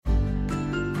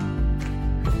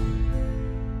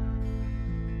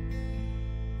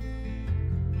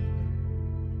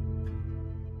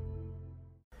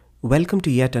Welcome to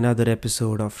yet another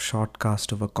episode of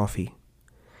Shortcast over Coffee.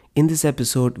 In this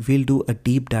episode, we'll do a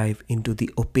deep dive into the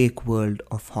opaque world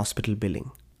of hospital billing.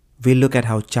 We'll look at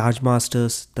how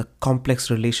chargemasters, the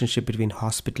complex relationship between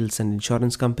hospitals and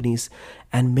insurance companies,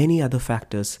 and many other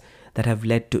factors that have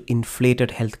led to inflated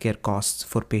healthcare costs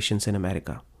for patients in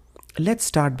America. Let's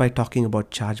start by talking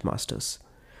about chargemasters.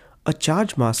 A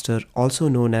chargemaster, also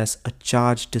known as a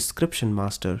charge description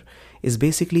master, is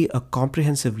basically a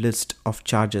comprehensive list of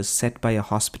charges set by a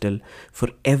hospital for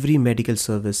every medical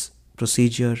service,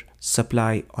 procedure,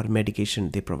 supply, or medication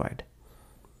they provide.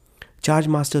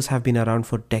 Chargemasters have been around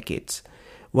for decades.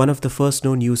 One of the first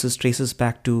known uses traces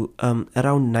back to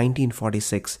around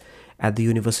 1946 at the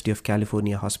University of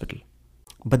California Hospital.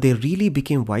 But they really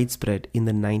became widespread in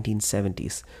the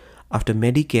 1970s after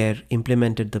Medicare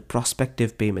implemented the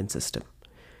prospective payment system.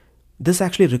 This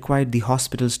actually required the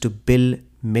hospitals to bill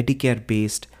Medicare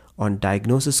based on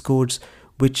diagnosis codes,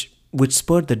 which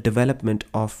spurred the development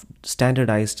of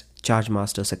standardized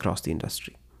chargemasters across the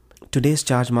industry. Today's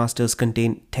chargemasters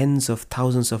contain tens of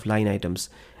thousands of line items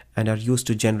and are used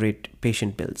to generate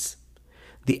patient bills.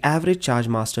 The average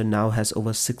chargemaster now has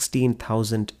over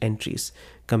 16,000 entries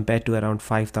compared to around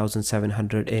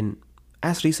 5,700 in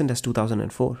as recent as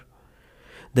 2004.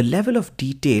 The level of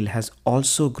detail has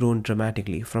also grown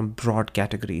dramatically from broad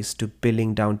categories to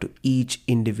billing down to each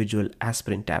individual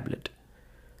aspirin tablet.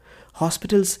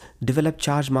 Hospitals develop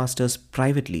chargemasters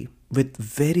privately with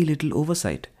very little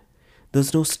oversight.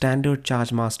 There's no standard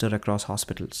chargemaster across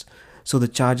hospitals, so the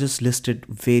charges listed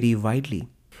vary widely.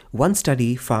 One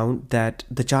study found that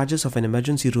the charges of an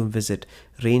emergency room visit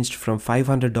ranged from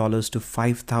 $500 to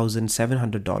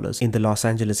 $5,700 in the Los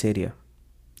Angeles area.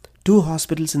 Two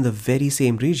hospitals in the very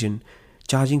same region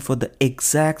charging for the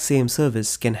exact same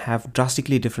service can have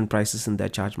drastically different prices in their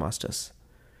chargemasters.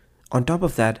 On top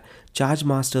of that,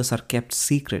 chargemasters are kept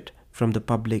secret from the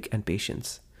public and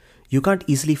patients. You can't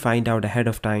easily find out ahead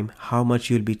of time how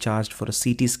much you'll be charged for a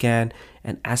CT scan,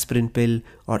 an aspirin pill,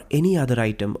 or any other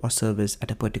item or service at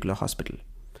a particular hospital.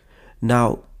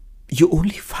 Now, you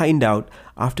only find out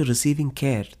after receiving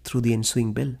care through the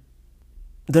ensuing bill.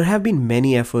 There have been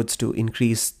many efforts to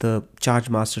increase the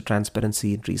chargemaster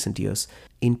transparency in recent years.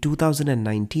 In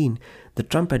 2019, the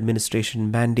Trump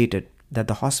administration mandated that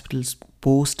the hospitals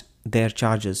post their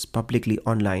charges publicly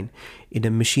online in a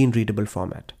machine-readable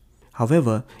format.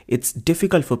 However, it's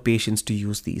difficult for patients to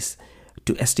use these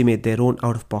to estimate their own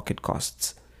out-of-pocket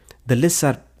costs. The lists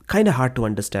are kind of hard to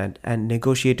understand, and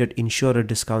negotiated insurer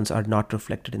discounts are not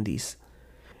reflected in these.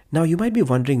 Now, you might be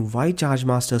wondering why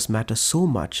chargemasters matter so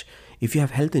much if you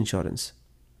have health insurance.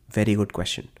 Very good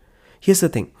question. Here's the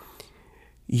thing.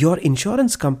 Your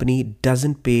insurance company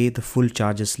doesn't pay the full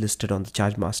charges listed on the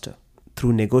chargemaster.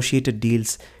 Through negotiated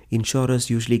deals, insurers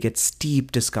usually get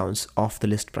steep discounts off the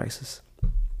list prices.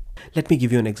 Let me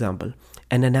give you an example.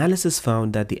 An analysis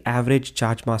found that the average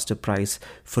chargemaster price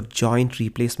for joint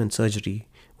replacement surgery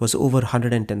was over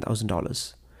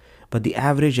 $110,000, but the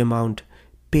average amount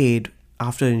paid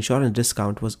after insurance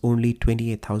discount was only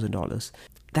 $28,000.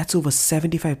 That's over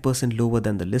 75% lower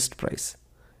than the list price.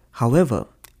 However,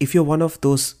 if you're one of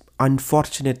those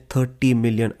unfortunate 30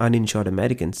 million uninsured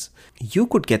Americans, you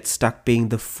could get stuck paying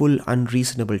the full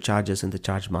unreasonable charges in the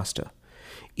chargemaster.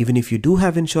 Even if you do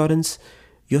have insurance,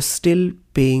 you're still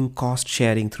paying cost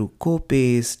sharing through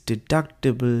co-pays,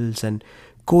 deductibles, and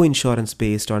co-insurance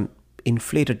based on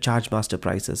inflated chargemaster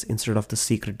prices instead of the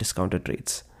secret discounted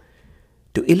rates.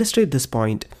 To illustrate this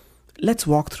point, let's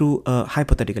walk through a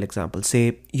hypothetical example.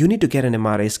 Say you need to get an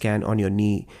MRI scan on your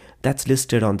knee that's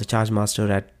listed on the chargemaster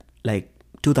at like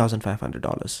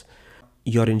 $2,500.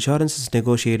 Your insurance is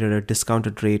negotiated at a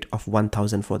discounted rate of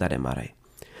 $1,000 for that MRI.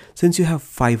 Since you have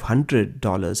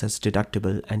 $500 as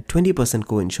deductible and 20%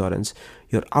 co-insurance,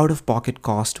 your out-of-pocket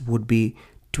cost would be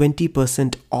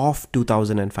 20% off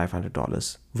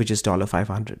 $2,500, which is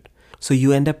 $500. So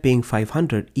you end up paying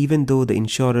 $500 even though the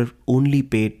insurer only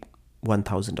paid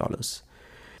 $1,000.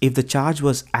 If the charge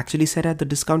was actually set at the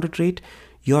discounted rate,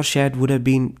 your share would have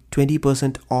been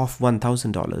 20% off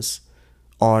 $1,000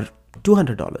 or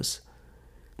 $200.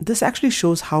 This actually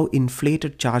shows how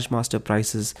inflated chargemaster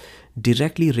prices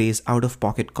directly raise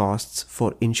out-of-pocket costs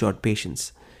for insured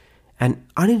patients. And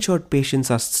uninsured patients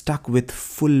are stuck with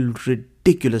full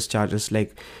ridiculous charges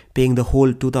like paying the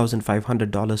whole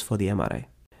 $2,500 for the MRI.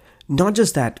 Not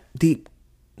just that,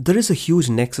 there is a huge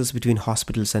nexus between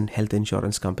hospitals and health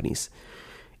insurance companies.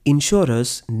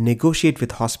 Insurers negotiate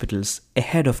with hospitals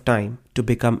ahead of time to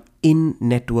become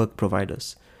in-network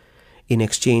providers. In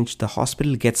exchange, the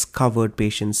hospital gets covered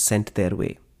patients sent their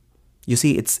way. You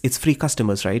see, it's free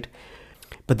customers, right?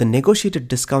 But the negotiated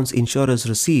discounts insurers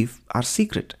receive are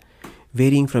secret.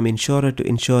 varying from insurer to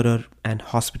insurer and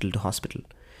hospital to hospital.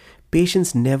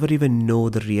 Patients never even know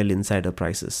the real insider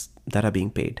prices that are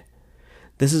being paid.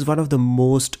 This is one of the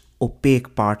most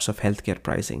opaque parts of healthcare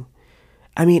pricing.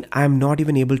 I mean, I'm not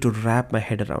even able to wrap my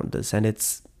head around this, and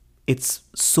it's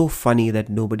so funny that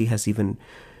nobody has even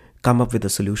come up with a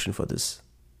solution for this.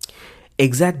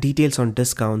 Exact details on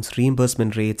discounts,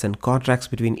 reimbursement rates, and contracts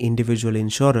between individual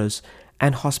insurers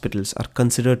and hospitals are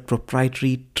considered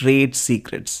proprietary trade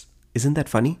secrets. Isn't that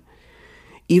funny?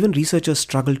 Even researchers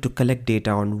struggle to collect data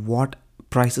on what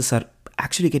prices are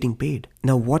actually getting paid.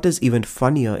 Now, what is even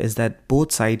funnier is that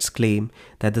both sides claim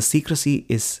that the secrecy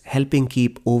is helping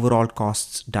keep overall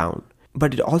costs down,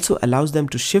 but it also allows them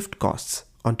to shift costs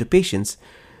onto patients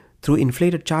through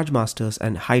inflated chargemasters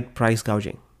and hide price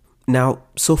gouging. Now,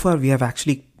 so far we have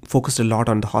actually focused a lot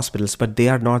on the hospitals, but they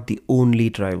are not the only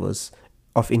drivers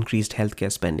of increased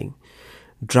healthcare spending.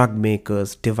 Drug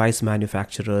makers, device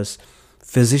manufacturers,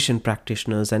 physician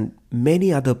practitioners, and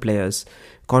many other players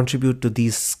contribute to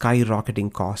these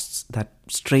skyrocketing costs that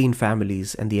strain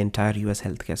families and the entire US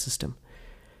healthcare system.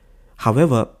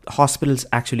 However, hospitals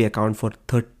actually account for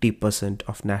 30%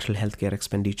 of national healthcare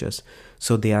expenditures,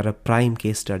 so they are a prime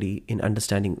case study in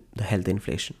understanding the health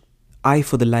inflation. I,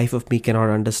 for the life of me, cannot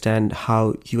understand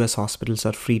how US hospitals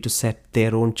are free to set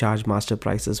their own charge master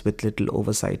prices with little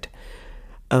oversight.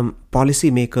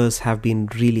 Policymakers have been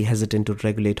really hesitant to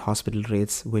regulate hospital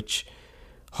rates, which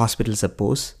hospitals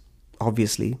oppose,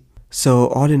 obviously. So,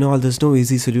 all in all, there's no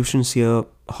easy solutions here.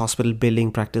 Hospital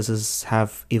billing practices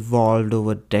have evolved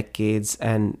over decades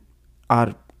and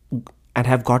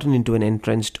have gotten into an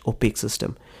entrenched, opaque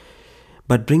system.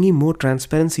 But bringing more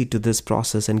transparency to this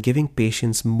process and giving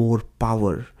patients more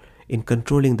power in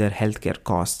controlling their healthcare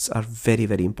costs are very,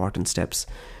 very important steps.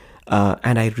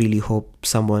 And I really hope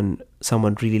someone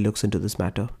really looks into this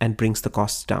matter and brings the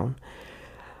costs down.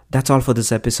 That's all for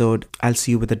this episode. I'll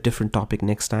see you with a different topic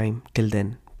next time. Till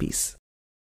then, peace.